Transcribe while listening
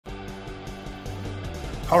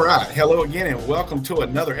All right. Hello again, and welcome to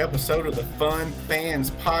another episode of the Fun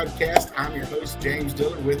Fans Podcast. I'm your host, James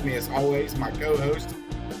Dillard. With me, as always, my co-host,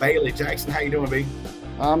 Bailey Jackson. How you doing, B?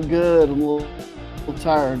 I'm good. I'm a little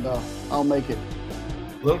tired, though. I'll make it.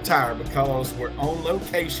 A little tired because we're on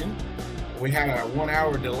location. We had a 1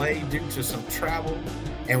 hour delay due to some travel,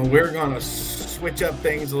 and we're going to switch up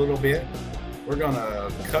things a little bit. We're going to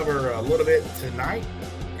cover a little bit tonight,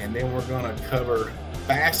 and then we're going to cover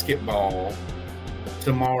basketball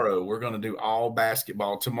tomorrow. We're going to do all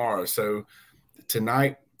basketball tomorrow. So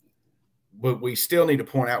tonight, but we still need to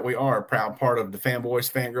point out we are a proud part of the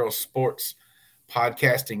Fanboys Fangirls Sports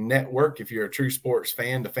Podcasting Network. If you're a true sports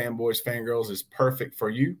fan, the Fanboys Fangirls is perfect for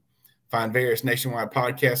you. Find various nationwide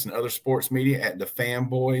podcasts and other sports media at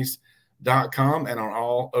thefanboys.com and on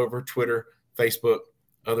all over Twitter, Facebook,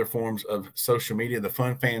 other forms of social media. The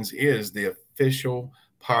Fun Fans is the official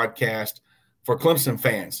podcast for Clemson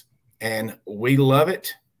fans. And we love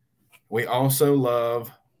it. We also love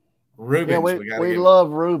Rubens. Yeah, we love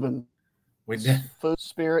Rubens. We did. Food,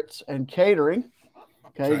 spirits, and catering.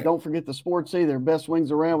 Okay, right. Don't forget the sports either. Best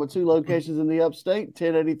wings around with 2 locations in the upstate,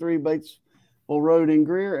 1083 Batesville Road in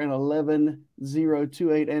Greer and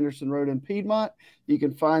 11028 Anderson Road in Piedmont. You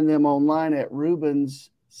can find them online at rubensc.com.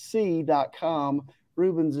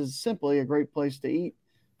 Rubens is simply a great place to eat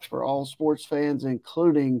for all sports fans,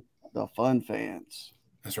 including the fun fans.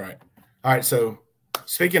 That's right. All right, so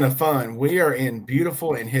speaking of fun, we are in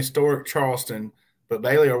beautiful and historic Charleston. But,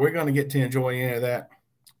 Bailey, are we going to get to enjoy any of that?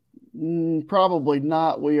 Probably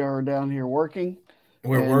not. We are down here working.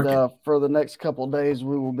 We're working. For the next couple of days,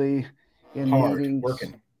 we will be in meetings.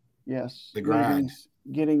 Working. Yes. The grind. Meetings,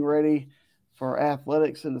 getting ready for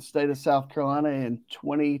athletics in the state of South Carolina in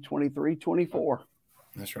 2023-24.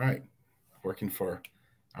 That's right. Working for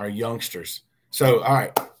our youngsters. So, all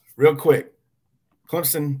right, real quick.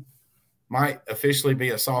 Clemson might officially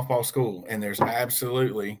be a softball school, and there's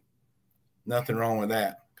absolutely nothing wrong with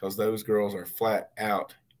that because those girls are flat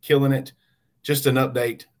out killing it. Just an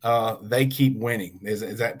update. They keep winning.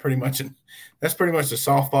 Is that pretty much that's pretty much the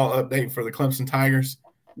softball update for the Clemson Tigers?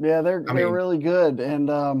 Yeah, they're really good. And,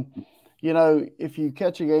 if you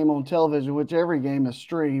catch a game on television, which every game is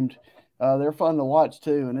streamed, they're fun to watch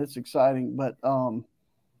too, and it's exciting. But and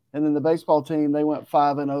then the baseball team, they went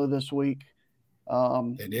 5-0 this week.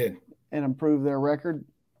 They did. And improved their record.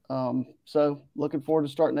 So looking forward to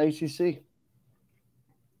starting the ACC.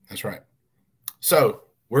 That's right. So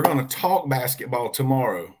we're going to talk basketball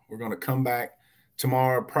tomorrow. We're going to come back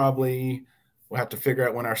tomorrow. Probably we'll have to figure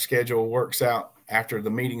out when our schedule works out after the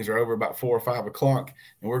meetings are over, about 4 or 5 o'clock.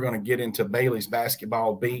 And we're going to get into Bailey's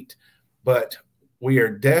basketball beat. But we are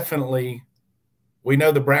definitely – we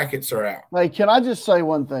know the brackets are out. Hey, can I just say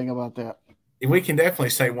one thing about that? We can definitely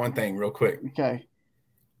say one thing real quick. Okay.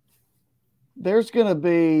 There's going to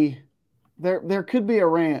be there could be a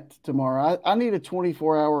rant tomorrow. I need a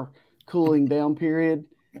 24-hour cooling down period.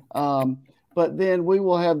 But then we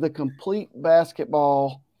will have the complete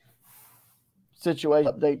basketball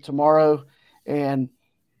situation update tomorrow. And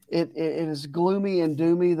it is gloomy and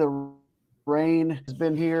doomy. The rain has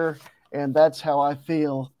been here, and that's how I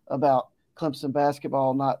feel about Clemson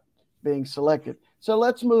basketball not being selected. So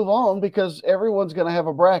let's move on because everyone's going to have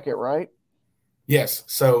a bracket, right? Yes.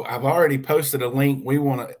 So I've already posted a link. We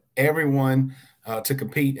want everyone to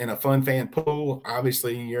compete in a Fun Fan pool.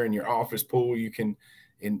 Obviously, you're in your office pool. You can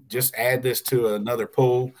just add this to another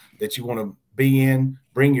pool that you want to be in.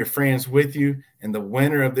 Bring your friends with you. And the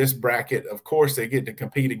winner of this bracket, of course, they get to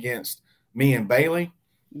compete against me and Bailey.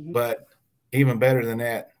 Mm-hmm. But even better than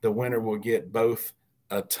that, the winner will get both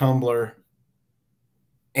a tumbler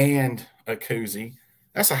and a koozie.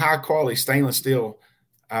 That's a high-quality stainless steel.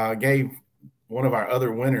 Gave one of our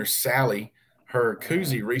other winners, Sally, her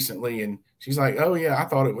koozie recently, and she's like, oh, yeah, I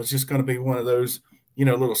thought it was just going to be one of those,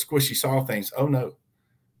 little squishy soft things. Oh, no.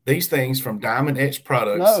 These things from Diamond Etch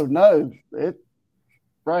Products. No.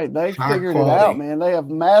 Right. They figured it out, man. They have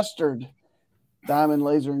mastered diamond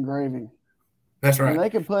laser engraving. That's right. And they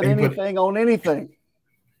can put anything on anything.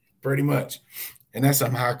 Pretty much. And that's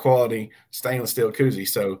some high-quality stainless steel koozie.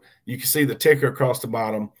 So you can see the ticker across the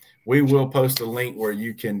bottom. We will post a link where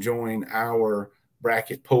you can join our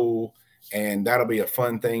bracket pool, and that'll be a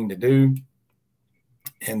fun thing to do.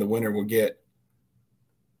 And the winner will get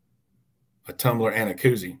a tumbler and a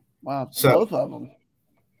koozie. Wow, so, both of them.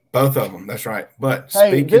 Both of them, that's right. But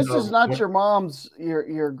hey, this is not your mom's,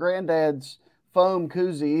 your granddad's foam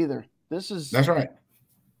koozie either. That's right.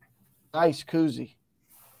 Nice koozie.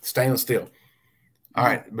 Stainless steel. All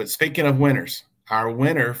right, but speaking of winners, our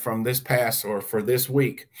winner from this past or for this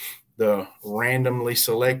week, the randomly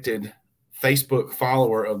selected Facebook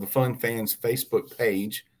follower of the Fun Fans Facebook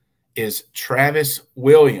page is Travis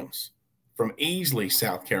Williams from Easley,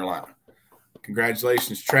 South Carolina.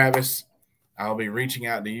 Congratulations, Travis. I'll be reaching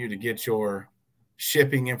out to you to get your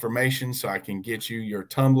shipping information so I can get you your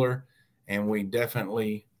tumbler, and we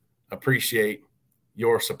definitely appreciate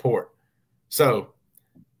your support. So,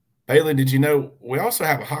 Bailey, did you know we also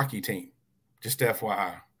have a hockey team? Just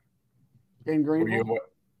FYI. In Greenville?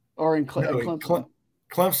 Or in Clemson?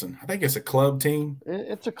 Clemson. I think it's a club team.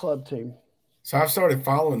 It's a club team. So I've started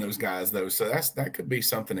following those guys, though. So that could be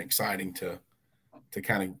something exciting to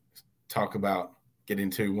kind of talk about, get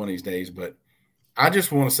into one of these days. But I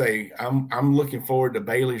just want to say I'm looking forward to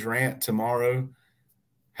Bailey's rant tomorrow.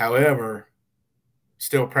 However,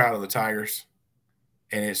 still proud of the Tigers.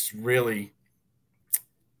 And it's really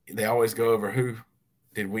 – they always go over who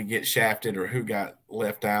did we get shafted or who got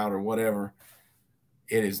left out or whatever.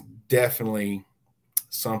 It is definitely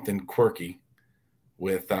something quirky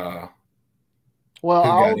with well,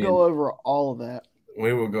 I'll go over all of that.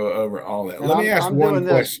 We will go over all that. And Let me ask one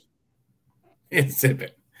question.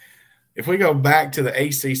 If we go back to the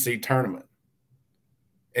ACC tournament,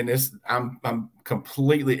 and this I'm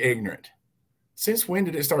completely ignorant. Since when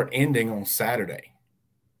did it start ending on Saturday?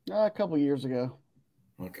 A couple years ago.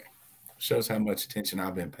 Okay. Shows how much attention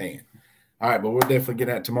I've been paying. All right, but we'll definitely get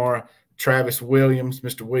that tomorrow. Travis Williams,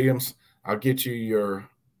 Mr. Williams, I'll get you your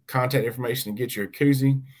contact information and get you a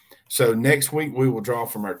koozie. So next week we will draw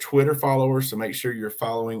from our Twitter followers, so make sure you're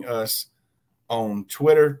following us on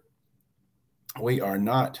Twitter. We are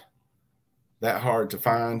not that hard to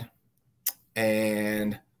find.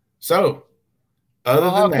 And so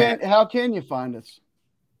other than that, how can you find us?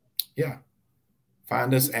 Yeah.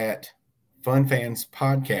 Find us at Fun Fans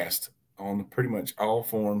Podcast on pretty much all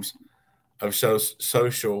forms of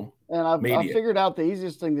social media. I figured out the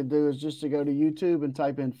easiest thing to do is just to go to YouTube and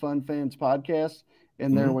type in Fun Fans Podcast,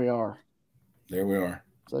 and there we are. There we are.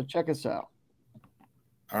 So check us out.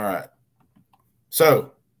 All right.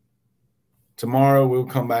 So tomorrow we'll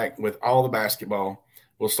come back with all the basketball.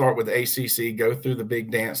 We'll start with the ACC, go through the big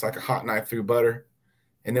dance like a hot knife through butter,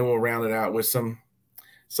 and then we'll round it out with some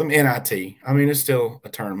NIT. I mean, it's still a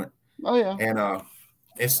tournament. Oh, yeah. And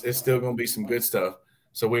it's still going to be some good stuff.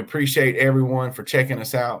 So we appreciate everyone for checking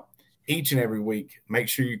us out each and every week. Make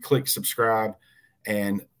sure you click subscribe,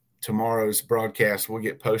 and tomorrow's broadcast will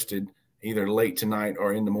get posted either late tonight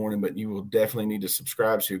or in the morning, but you will definitely need to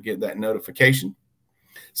subscribe so you'll get that notification.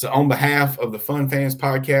 So on behalf of the Fun Fans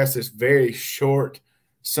Podcast, this very short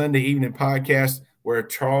Sunday evening podcast, we're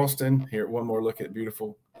Charleston. Here, one more look at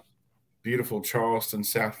beautiful Charleston,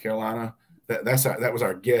 South Carolina. That was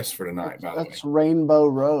our guest for tonight, by the way. That's Rainbow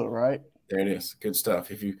Road, right? There it is. Good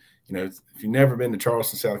stuff. If you've never been to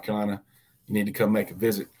Charleston, South Carolina, you need to come make a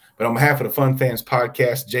visit. But on behalf of the Fun Fans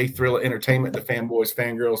Podcast, Jay Thrilla Entertainment, the Fanboys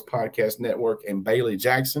Fangirls Podcast Network, and Bailey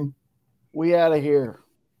Jackson, we out of here.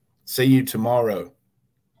 See you tomorrow.